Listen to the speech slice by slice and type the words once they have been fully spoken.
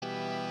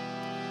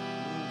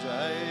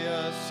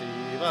Jaya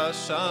Shiva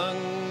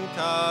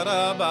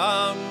Shankara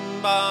Bam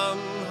Bam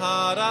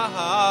Hara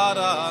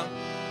Hara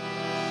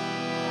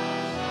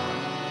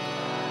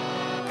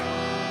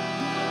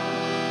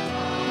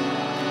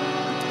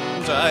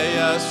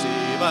Jaya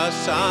Shiva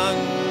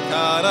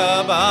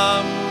Shankara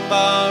Bam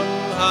Bam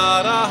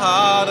Hara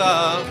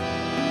Hara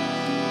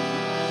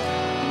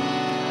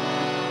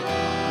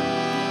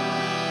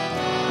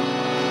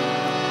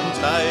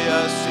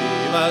Jaya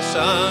Shiva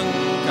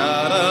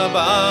Shankara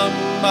Bam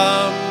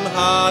Bam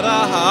Hara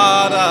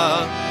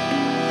Hara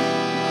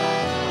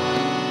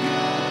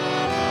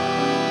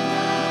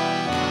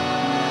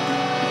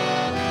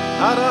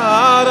Hara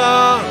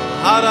Hara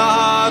Hara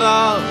Hara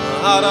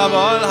Hara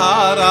Bol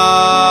Hara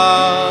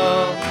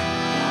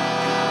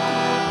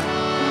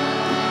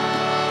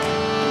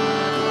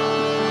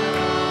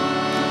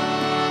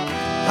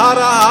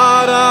Hara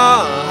Hara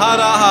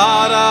Hara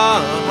Hara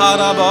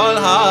Hara Bol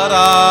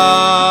Hara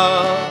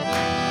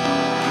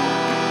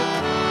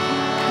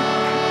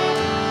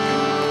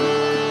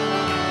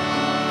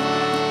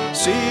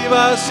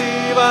Shiva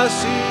Shiva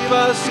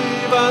Shiva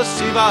Shiva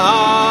Shiva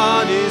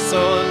Hari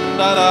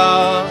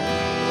Sundara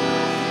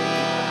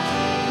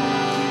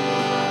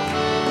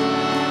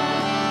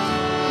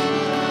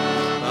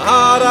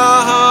Hara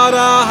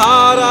Hara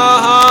Hara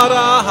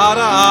Hara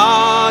Hara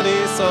Hari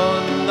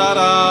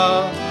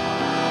Sundara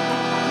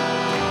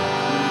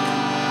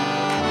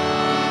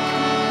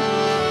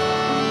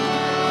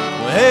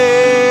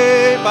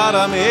Hey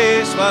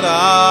Parameshvara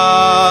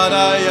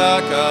Raya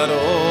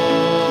Karo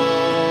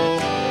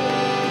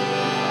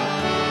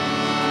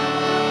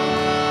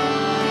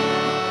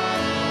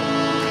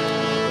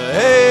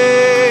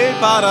Hey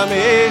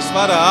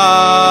Parameshvara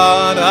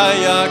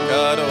Raya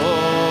Karo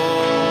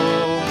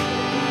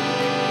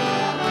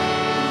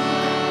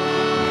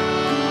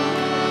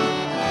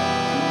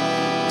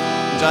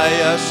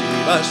Jaya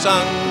Shiva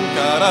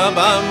Shankara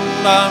Bam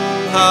Bam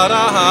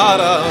Hara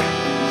Hara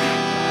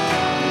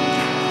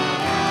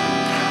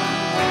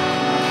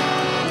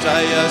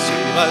Jaya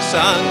Shiva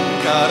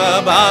Shankara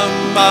Bam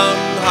Bam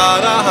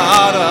Hara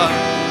Hara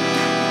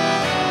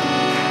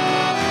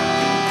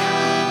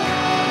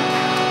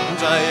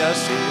Jaya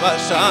Shiva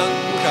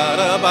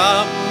Shankara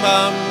Bam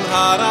Bam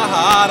Hara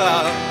Hara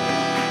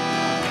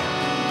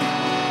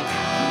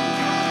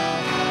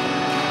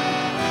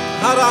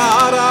Hara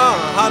Hara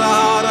Hara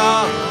Hara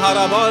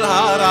Hara Bol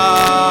Hara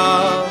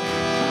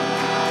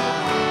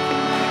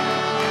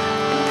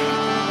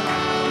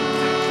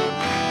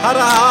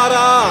Hara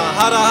Hara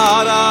Hara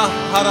Hara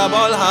Hara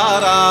Bol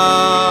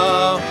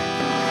Hara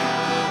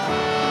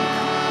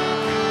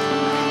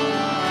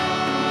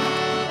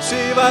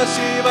Shiva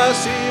Shiva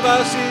Shiva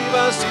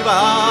Shiva Shiva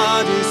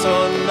Adi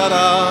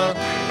Sundara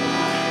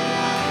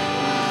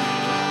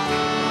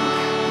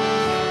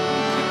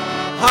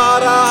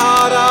Hara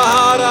Hara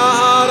Hara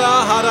Hara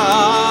Hara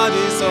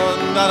Adi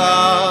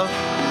Sundara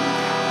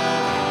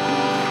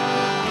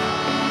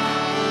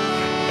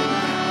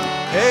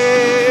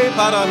Hey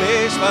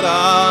Parameshvara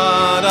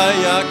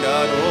Raya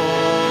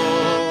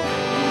Karo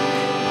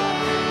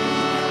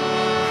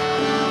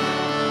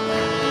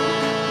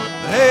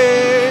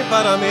Hey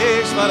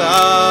Parameshvara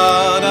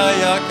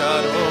Raya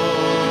Karo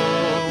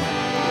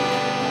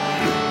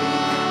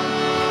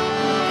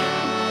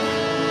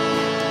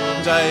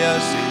Jaya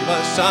Shiva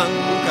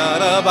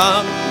Shankara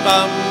Bam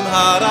Bam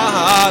Hara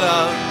Hara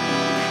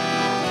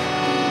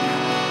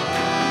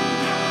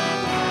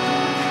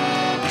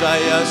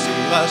Jaya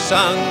Shiva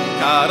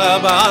Shankara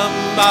Bam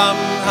Bam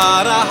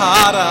Hara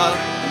Hara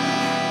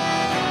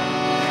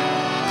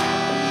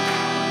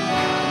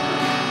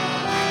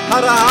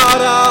Hara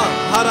Hara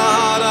Hara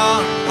Hara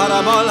Hara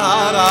Bol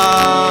Hara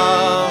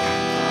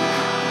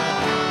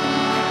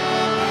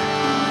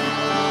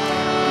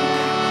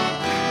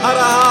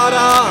Hara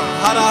Hara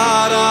Hara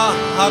Hara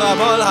Hara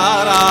Bol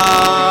Hara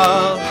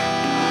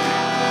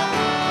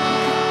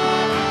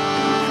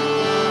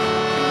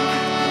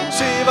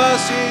Shiva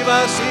Shiva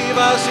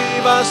Shiva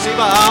Shiva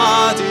Shiva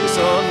Adi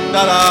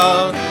Sundara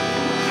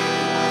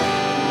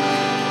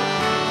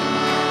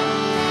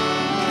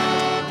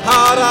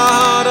Hara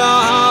Hara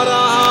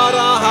Hara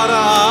Hara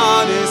Hara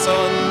Adi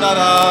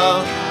Sundara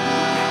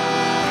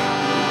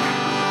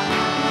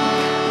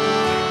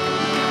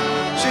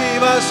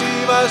Shiva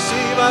Shiva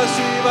Shiva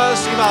Shiva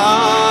Shiva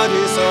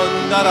Adi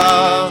Sundara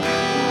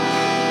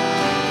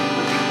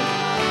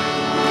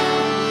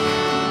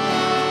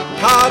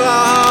Hara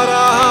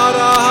Hara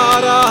Hara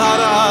Hara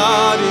Hara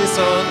Adi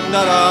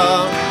Sundara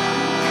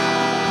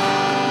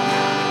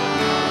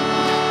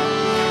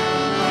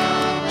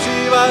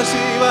Shiva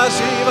Shiva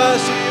Shiva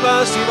Shiva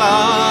Shiva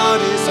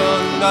Adi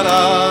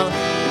Sundara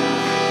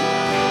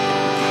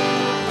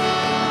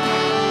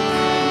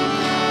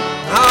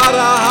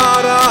Hara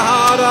Hara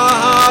Hara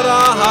Hara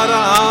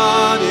Hara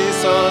Adi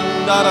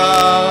Sundara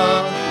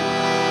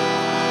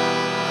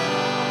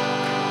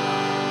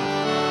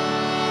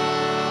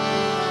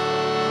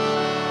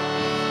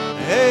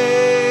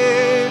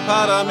Hey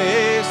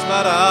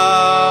Parameshvara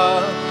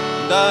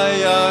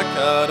Daya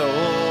Karo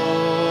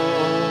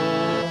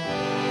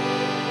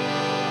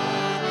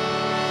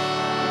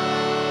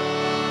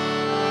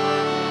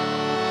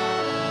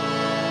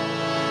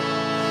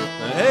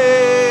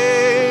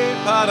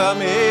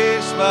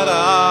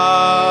Parameshvara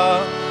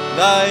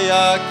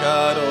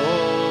Dayakaro.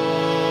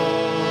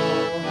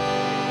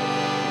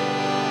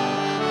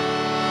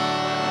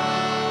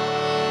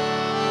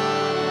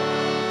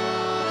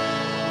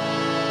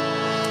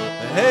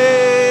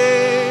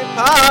 Hey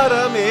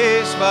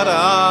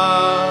Parameshvara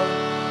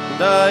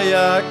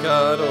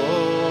Dayakaro.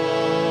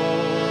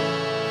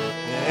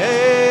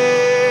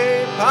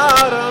 Hey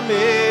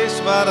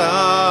Parameshvara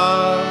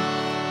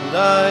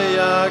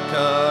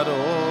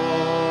Dayakaro.